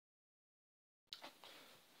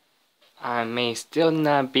I may still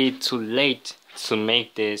not be too late to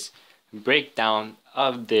make this breakdown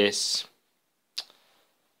of this,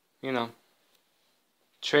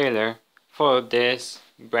 trailer for this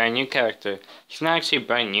brand new character. He's not actually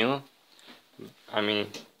brand new. I mean,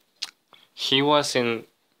 he was in,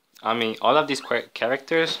 all of these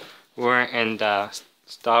characters were in the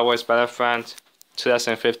Star Wars Battlefront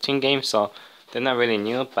 2015 game, so they're not really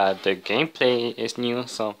new, but the gameplay is new,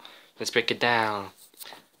 so let's break it down.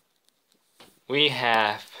 We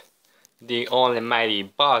have the almighty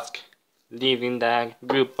bosk leaving the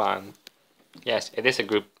group on. Yes, it is a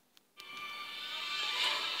group.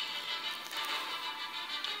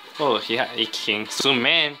 Oh, he can zoom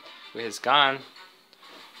in with his gun.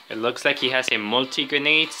 It looks like he has a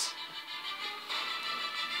multi-grenades.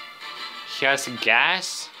 He has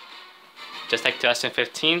gas, just like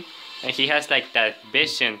 2015, and he has like that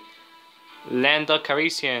vision, Lando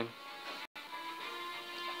Calrissian.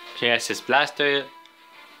 He has his blaster.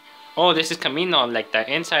 Oh, this is Camino, like the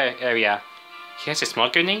inside area. He has a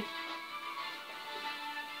smoke grenade.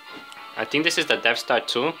 I think this is the Death Star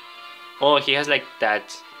too. Oh, he has like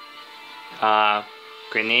that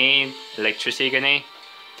grenade, electricity grenade.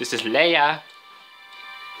 This is Leia.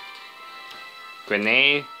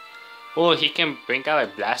 Grenade. Oh, he can bring out a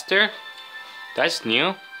blaster. That's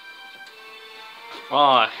new.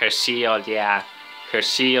 Oh, her shield, yeah. Her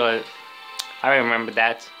shield. I remember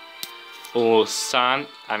that. Oh,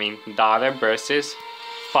 daughter versus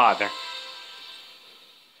father.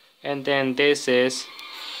 And then this is,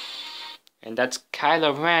 and that's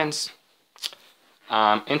Kylo Ren's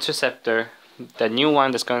interceptor, the new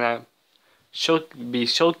one that's gonna be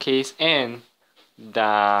showcased in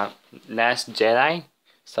the Last Jedi,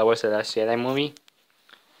 Star Wars: The Last Jedi movie.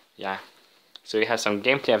 Yeah, so we have some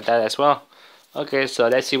gameplay of that as well. Okay, so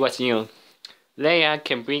let's see what's new. Leia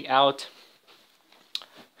can bring out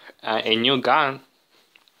a new gun.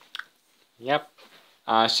 Yep.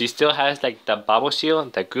 She still has like the bubble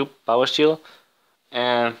shield, the group bubble shield,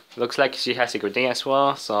 and looks like she has a grenade as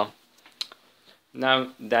well. So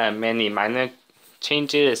not that many minor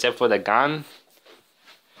changes except for the gun.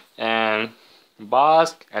 And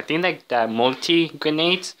bosk, I think like the multi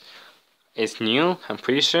grenades is new. I'm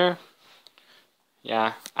pretty sure.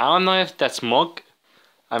 Yeah, I don't know if the smoke,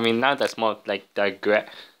 not the smoke, like the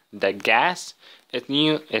gas is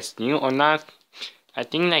new or not. I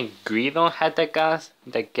think like Greedo had the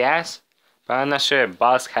gas, but I'm not sure if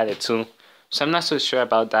bosk had it too. So I'm not so sure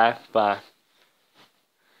about that, but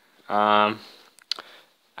I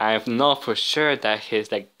know for sure that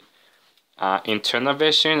his like internal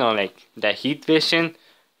vision, or like the heat vision,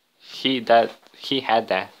 he had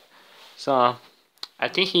that. So I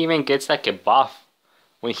think he even gets like a buff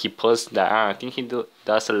when he pulls the I think he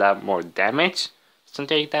does a lot more damage,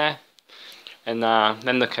 something like that. And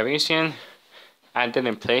then the Calrissian, I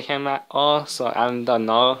didn't play him at all, so I don't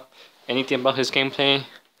know anything about his gameplay.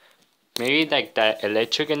 Maybe like the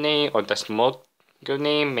electric grenade or the smoke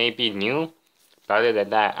grenade may be new, but other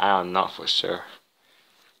than that, I don't know for sure.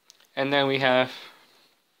 And then we have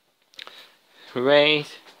Rey,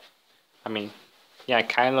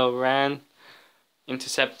 Kylo Ren,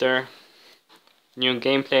 interceptor, new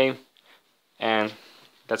gameplay, and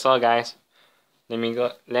that's all, guys. Let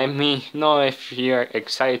me know if you're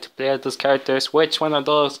excited to play as those characters. Which one of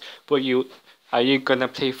those are you gonna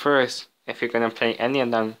play first? If you're gonna play any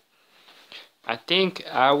of them, I think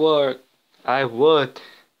I would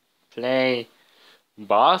play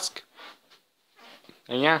bosk.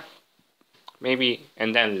 And yeah, maybe,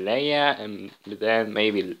 and then Leia, and then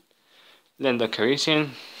maybe Lando Calrissian.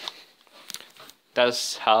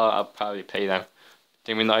 That's how I'll probably play them.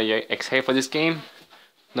 Let me know you're excited for this game.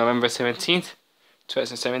 November 17th.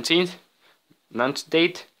 2017, launch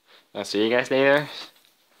date. I'll see you guys later.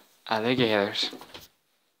 Alligators.